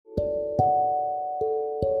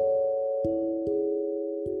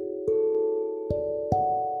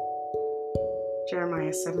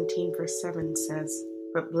Jeremiah 17 verse 7 says,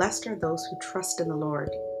 "But blessed are those who trust in the Lord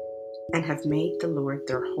and have made the Lord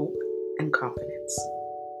their hope and confidence."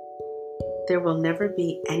 There will never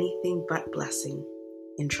be anything but blessing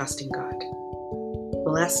in trusting God.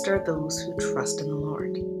 Blessed are those who trust in the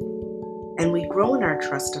Lord. And we grow in our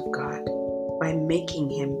trust of God by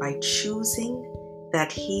by choosing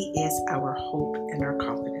that He is our hope and our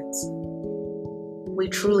confidence. We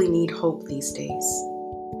truly need hope these days,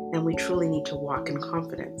 and we truly need to walk in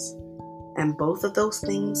confidence. And both of those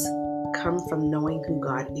things come from knowing who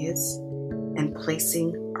God is and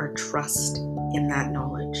placing our trust in that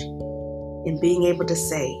knowledge. In being able to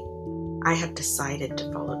say, I have decided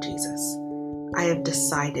to follow Jesus. I have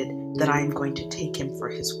decided that I am going to take Him for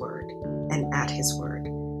His word and at His word.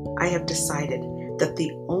 I have decided that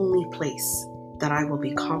the only place that I will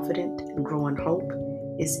be confident and grow in hope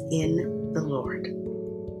is in the Lord.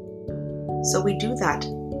 So we do that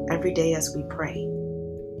every day as we pray,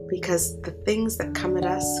 because the things that come at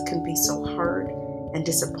us can be so hard and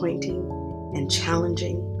disappointing and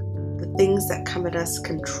challenging. The things that come at us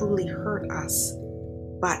can truly hurt us,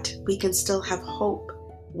 but we can still have hope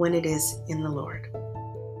when it is in the Lord.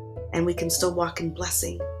 And we can still walk in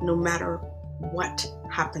blessing no matter what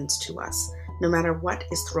happens to us, no matter what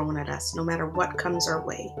is thrown at us, no matter what comes our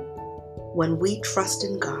way. When we trust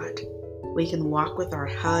in God, we can walk with our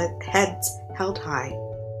heads held high,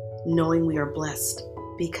 knowing we are blessed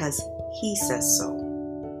because He says so.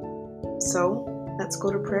 So let's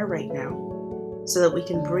go to prayer right now so that we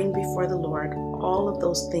can bring before the Lord all of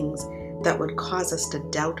those things that would cause us to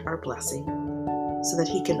doubt our blessing, so that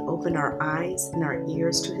He can open our eyes and our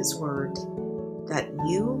ears to His word, that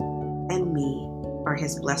you and me are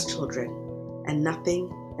His blessed children, and nothing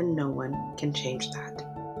and no one can change that.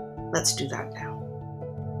 Let's do that now.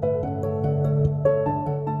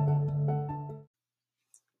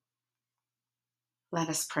 Let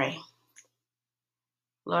us pray.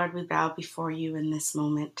 Lord, we bow before You in this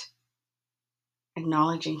moment,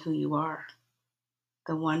 acknowledging who You are,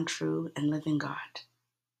 the one true and living God,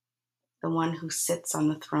 the one who sits on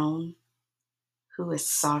the throne, who is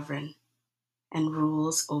sovereign and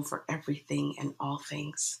rules over everything and all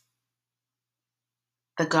things.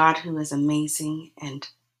 The God who is amazing and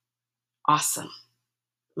awesome,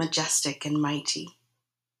 majestic and mighty,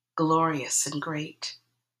 glorious and great,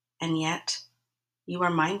 and yet You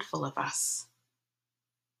are mindful of us.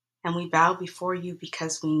 And we bow before You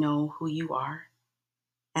because we know who You are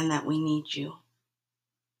and that we need You.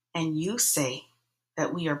 And You say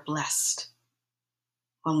that we are blessed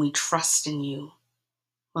when we trust in You,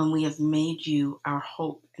 when we have made You our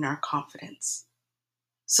hope and our confidence.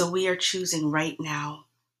 So we are choosing right now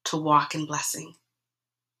to walk in blessing.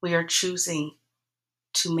 We are choosing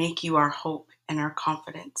to make You our hope and our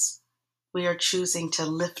confidence. We are choosing to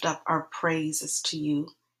lift up our praises to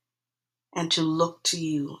You and to look to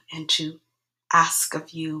You and to ask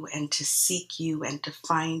of You and to seek You and to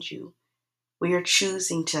find You. We are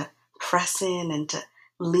choosing to press in and to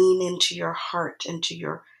lean into Your heart and to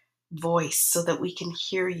Your voice so that we can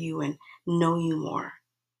hear You and know You more.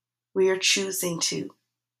 We are choosing to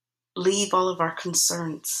leave all of our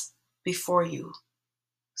concerns before You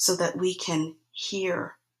so that we can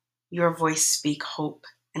hear Your voice speak hope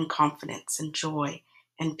and confidence and joy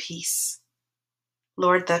and peace.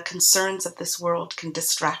 Lord, the concerns of this world can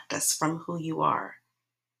distract us from who You are.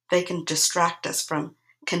 They can distract us from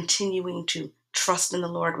continuing to trust in the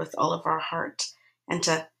Lord with all of our heart and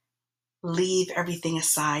to leave everything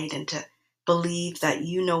aside and to believe that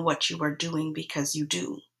You know what You are doing because You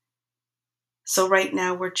do. So right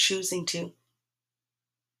now we're choosing to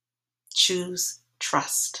choose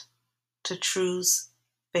trust, to choose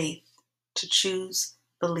faith, to choose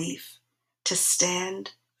belief, to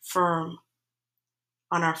stand firm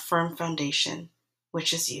on our firm foundation,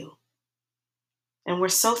 which is You. And we're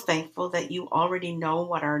so thankful that You already know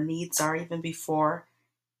what our needs are even before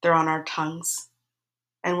they're on our tongues.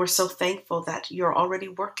 And we're so thankful that You're already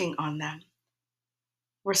working on them.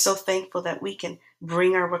 We're so thankful that we can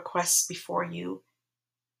bring our requests before You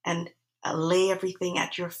and lay everything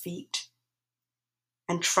at Your feet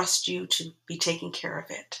and trust You to be taking care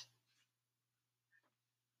of it.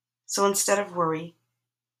 So instead of worry,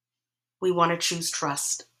 we want to choose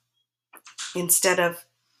trust. Instead of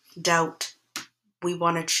doubt, we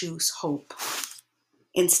want to choose hope.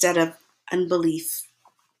 Instead of unbelief,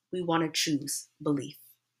 we want to choose belief.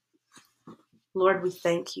 Lord, we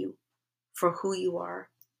thank You for who You are.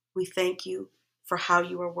 We thank You for how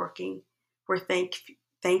You are working. We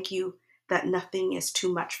thank You that nothing is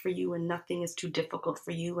too much for You and nothing is too difficult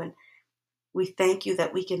for You. And we thank You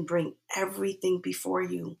that we can bring everything before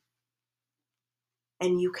You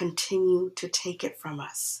and you continue to take it from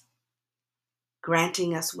us,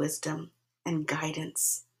 granting us wisdom and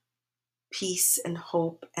guidance, peace and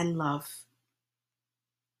hope and love,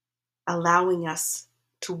 allowing us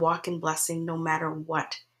to walk in blessing no matter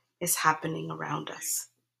what is happening around us.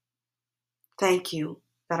 Thank you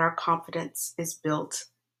that our confidence is built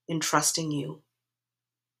in trusting you.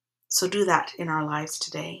 So do that in our lives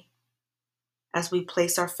today as we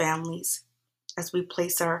place our families, as we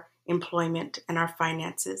place our employment and our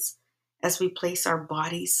finances, as we place our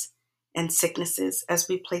bodies and sicknesses, as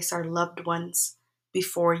we place our loved ones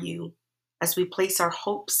before you, as we place our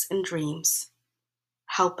hopes and dreams.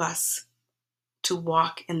 Help us to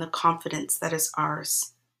walk in the confidence that is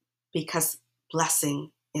ours, because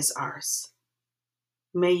blessing is ours.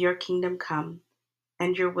 May your kingdom come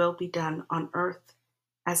and your will be done on earth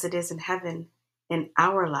as it is in heaven in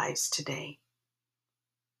our lives today.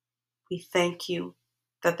 We thank you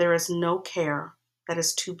that there is no care that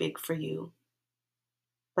is too big for you,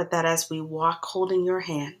 but that as we walk holding your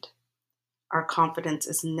hand, our confidence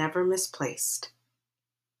is never misplaced.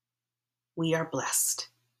 We are blessed.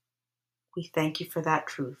 We thank you for that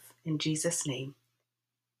truth. In Jesus' name,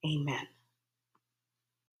 amen.